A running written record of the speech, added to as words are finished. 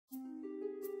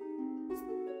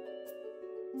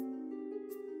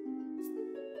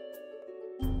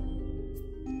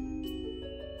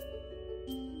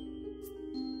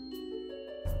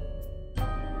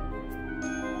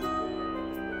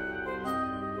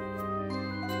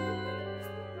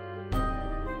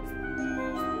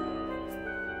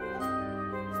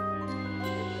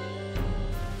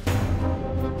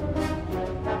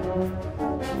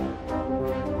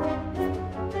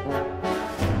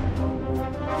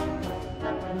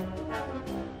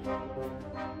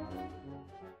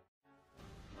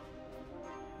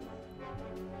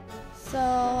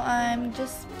I'm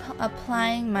just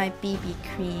applying my BB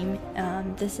cream.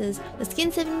 This is the Skin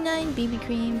 79 BB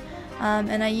cream,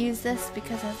 and I use this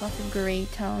because it has lots of gray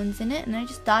tones in it, and I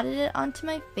just dotted it onto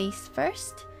my face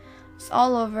first. Just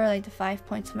all over like the 5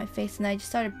 points of my face, and I just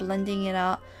started blending it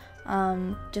out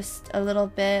just a little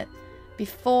bit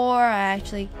before I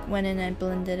actually went in and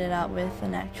blended it out with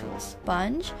an actual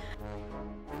sponge.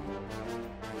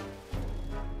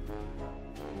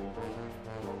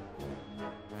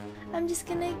 I'm just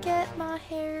gonna get my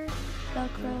hair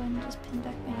Velcro and just pin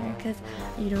back my hair because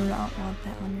you do not want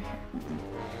that on your hair.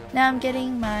 Now I'm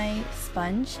getting my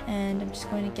sponge and I'm just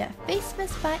going to get Face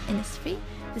Mist by Innisfree.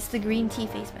 This is the green tea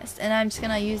face mist, and I'm just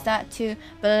gonna use that to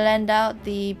blend out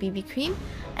the BB cream,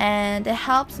 and it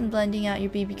helps in blending out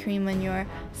your BB cream when your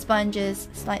sponge is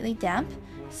slightly damp.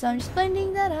 So I'm just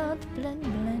blending that out. Blend,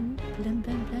 blend, blend,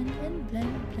 blend, blend, blend,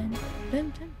 blend, blend,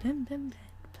 blend, blend, blend, blend.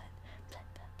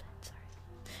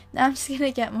 Now I'm just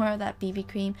gonna get more of that BB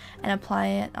cream and apply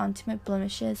it onto my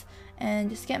blemishes and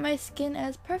just get my skin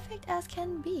as perfect as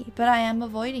can be. But I am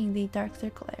avoiding the dark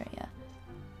circle area.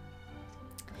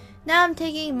 Now I'm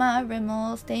taking my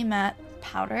Rimmel Stay Matte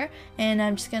powder and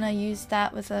I'm just gonna use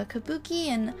that with a kabuki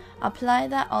and apply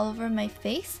that all over my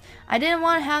face. I didn't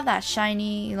want to have that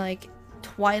shiny like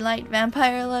Twilight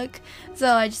vampire look,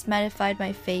 so I just mattified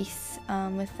my face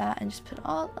with that and just put it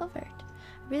all over it.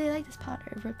 I really like this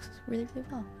powder. It works really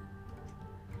well.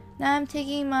 Now I'm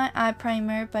taking my eye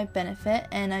primer by Benefit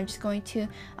and I'm just going to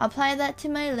apply that to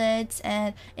my lids,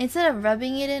 and instead of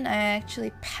rubbing it in, I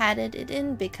actually patted it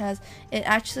in because it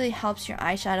actually helps your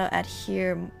eyeshadow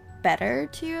adhere better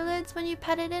to your lids when you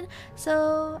pat it in.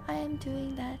 So I am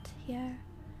doing that here.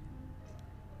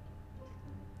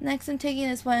 Next I'm taking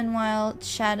this Wet n Wild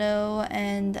shadow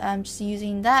and I'm just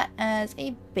using that as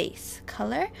a base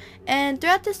color. And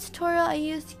throughout this tutorial I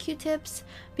used Q-tips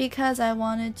because I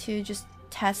wanted to just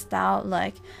test out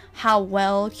like how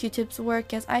well Q-tips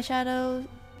work as eyeshadow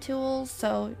tools,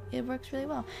 so it works really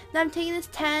well. Now I'm taking this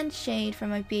tan shade from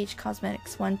my BH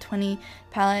Cosmetics 120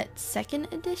 palette,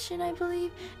 2nd edition I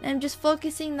believe, and I'm just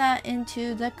focusing that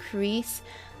into the crease,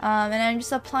 and I'm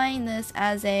just applying this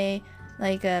as a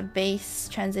base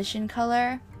transition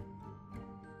color.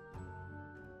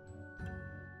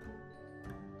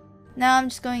 Now I'm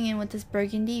just going in with this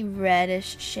burgundy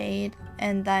reddish shade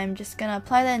and I'm just gonna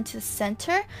apply that into the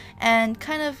center and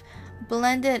kind of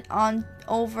blend it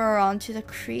over onto the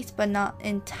crease, but not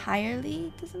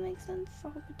entirely. Does it make sense? I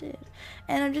hope it did.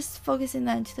 And I'm just focusing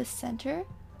that into the center.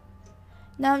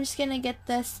 Now I'm just gonna get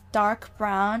this dark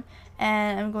brown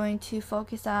and I'm going to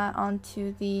focus that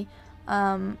onto the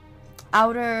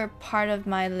outer part of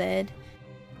my lid.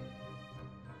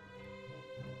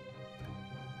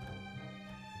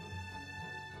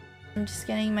 I'm just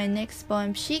getting my NYX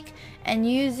Boheme Chic and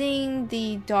using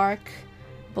the dark,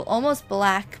 almost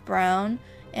black brown,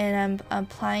 and I'm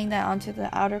applying that onto the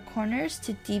outer corners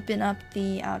to deepen up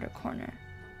the outer corner.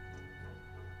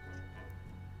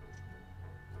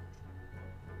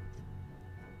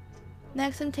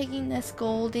 Next I'm taking this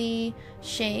goldy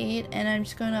shade and I'm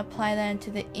just going to apply that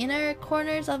into the inner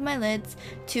corners of my lids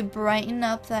to brighten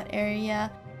up that area.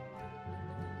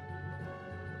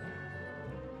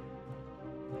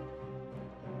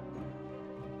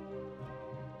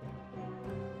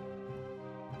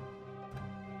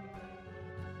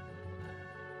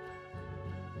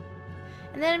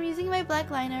 And then I'm using my black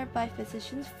liner by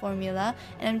Physicians Formula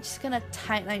and I'm just gonna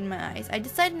tightline my eyes. I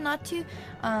decided not to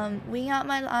wing out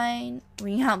my eyeline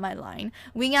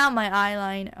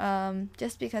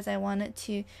just because I wanted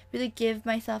to really give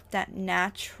myself that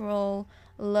natural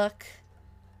look.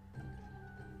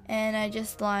 And I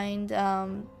just lined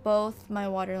both my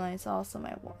waterlines, also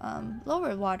my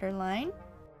lower waterline.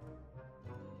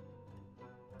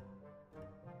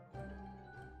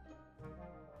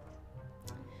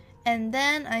 And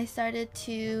then I started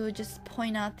to just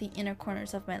point out the inner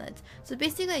corners of my lids. So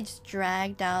basically I just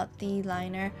dragged out the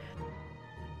liner.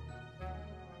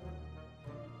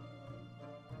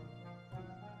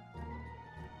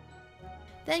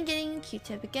 Then getting a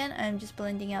Q-tip again, I'm just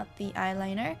blending out the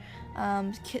eyeliner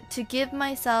to give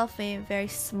myself a very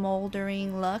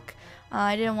smoldering look.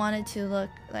 I didn't want it to look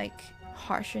like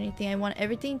harsh or anything. I want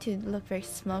everything to look very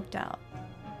smoked out.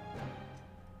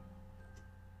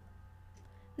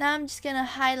 Now I'm just gonna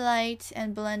highlight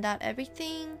and blend out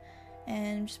everything,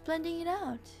 and I'm just blending it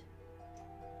out.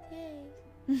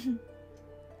 Yay!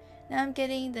 Now I'm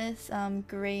getting this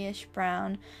grayish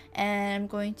brown, and I'm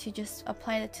going to just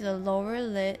apply it to the lower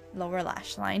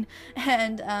lash line,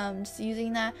 and just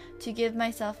using that to give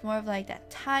myself more of like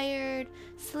that tired,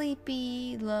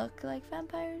 sleepy look like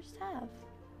vampires have.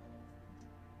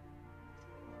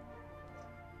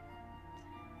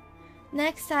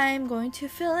 Next, I'm going to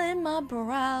fill in my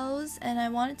brows, and I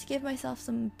wanted to give myself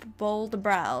some bold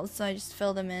brows, so I just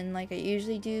fill them in like I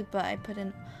usually do, but I put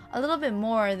in a little bit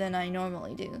more than I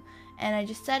normally do. And I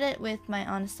just set it with my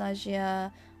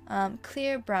Anastasia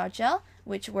clear brow gel,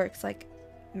 which works like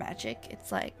magic.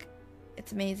 It's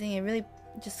amazing. It really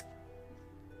just,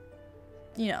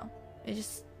 you know,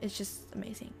 it's just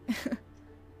amazing.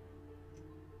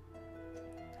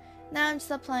 Now I'm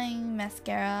just applying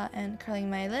mascara and curling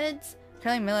my lashes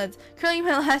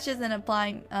and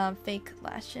applying fake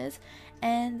lashes,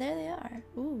 and there they are.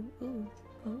 Ooh,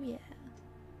 oh yeah.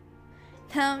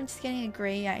 Now I'm just getting a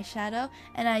gray eyeshadow,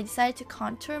 and I decided to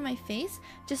contour my face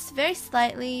just very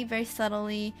slightly, very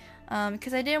subtly,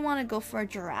 because I didn't want to go for a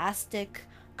drastic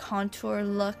contour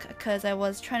look, because I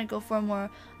was trying to go for more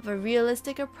of a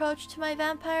realistic approach to my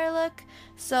vampire look.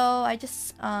 So I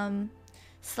just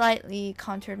slightly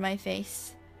contoured my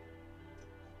face,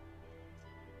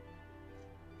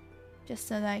 just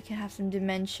so that I can have some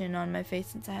dimension on my face,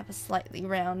 since I have a slightly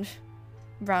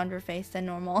rounder face than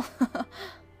normal.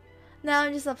 Now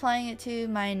I'm just applying it to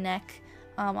my neck,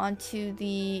 onto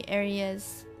the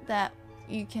areas that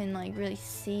you can like really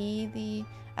see the,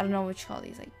 I don't know what you call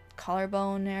these, like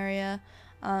collarbone area,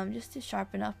 just to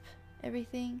sharpen up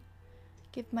everything,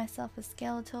 give myself a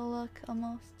skeletal look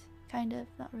almost, kind of,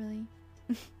 not really.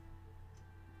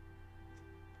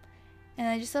 And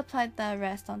I just applied the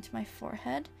rest onto my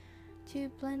forehead to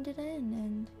blend it in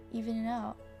and even it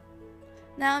out.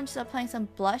 Now I'm just applying some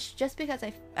blush, just because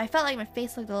I felt like my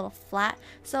face looked a little flat,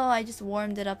 so I just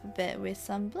warmed it up a bit with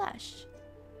some blush.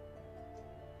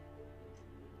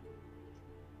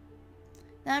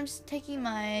 Now I'm just taking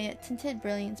my Tinted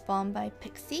Brilliance Balm by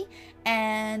Pixie,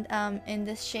 and in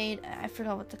this shade, I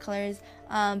forgot what the color is,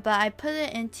 but I put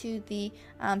it into the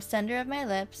center of my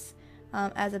lips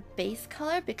as a base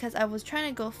color, because I was trying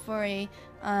to go for a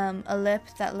lip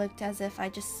that looked as if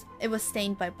it was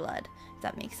stained by blood, if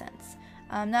that makes sense.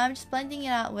 Now I'm just blending it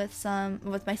out with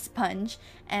my sponge,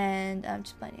 and I'm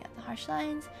just blending out the harsh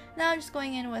lines. Now I'm just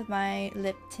going in with my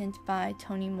lip tint by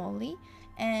Tony Moly,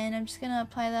 and I'm just gonna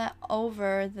apply that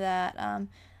over that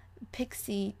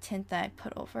Pixie tint that I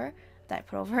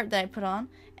put on,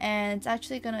 and it's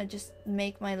actually gonna just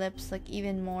make my lips look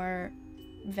even more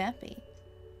vampy.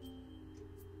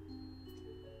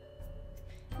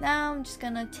 Now I'm just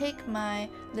gonna take my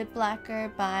lip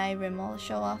lacquer by Rimmel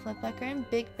Show Off Lip Lacquer in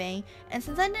Big Bang, and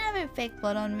since I didn't have any fake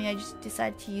blood on me, I just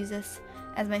decided to use this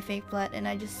as my fake blood, and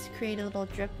I just created little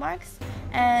drip marks,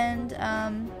 and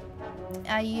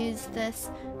I used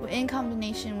this in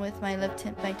combination with my lip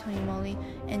tint by Tony Moly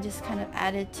and just kind of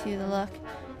added to the look.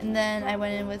 And then I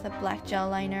went in with a black gel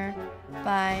liner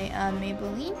by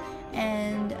Maybelline,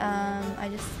 and I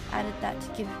just added that to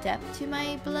give depth to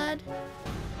my blood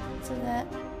so that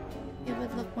it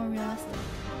would look more realistic.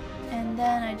 And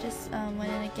then I just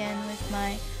went in again with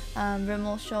my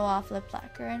Rimmel Show Off Lip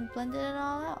Lacquer and blended it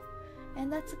all out.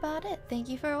 And that's about it. Thank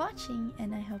you for watching,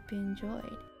 and I hope you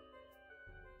enjoyed.